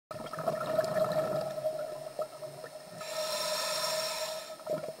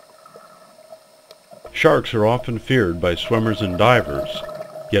Sharks are often feared by swimmers and divers,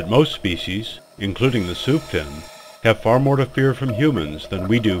 yet most species, including the soupfin, have far more to fear from humans than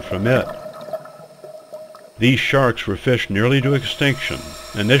we do from it. These sharks were fished nearly to extinction,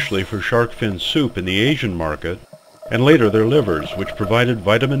 initially for shark fin soup in the Asian market, and later their livers, which provided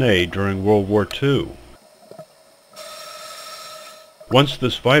vitamin A during World War II. Once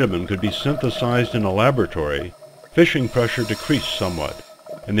this vitamin could be synthesized in a laboratory, fishing pressure decreased somewhat,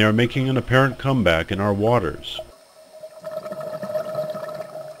 and they are making an apparent comeback in our waters.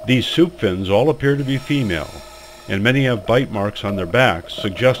 These soupfins all appear to be female, and many have bite marks on their backs,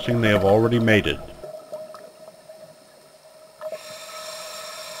 suggesting they have already mated.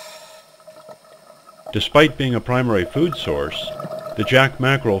 Despite being a primary food source, the jack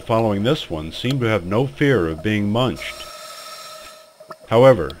mackerel following this one seem to have no fear of being munched.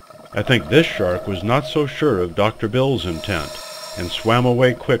 However, I think this shark was not so sure of Dr. Bill's intent, and swam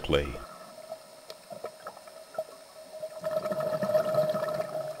away quickly.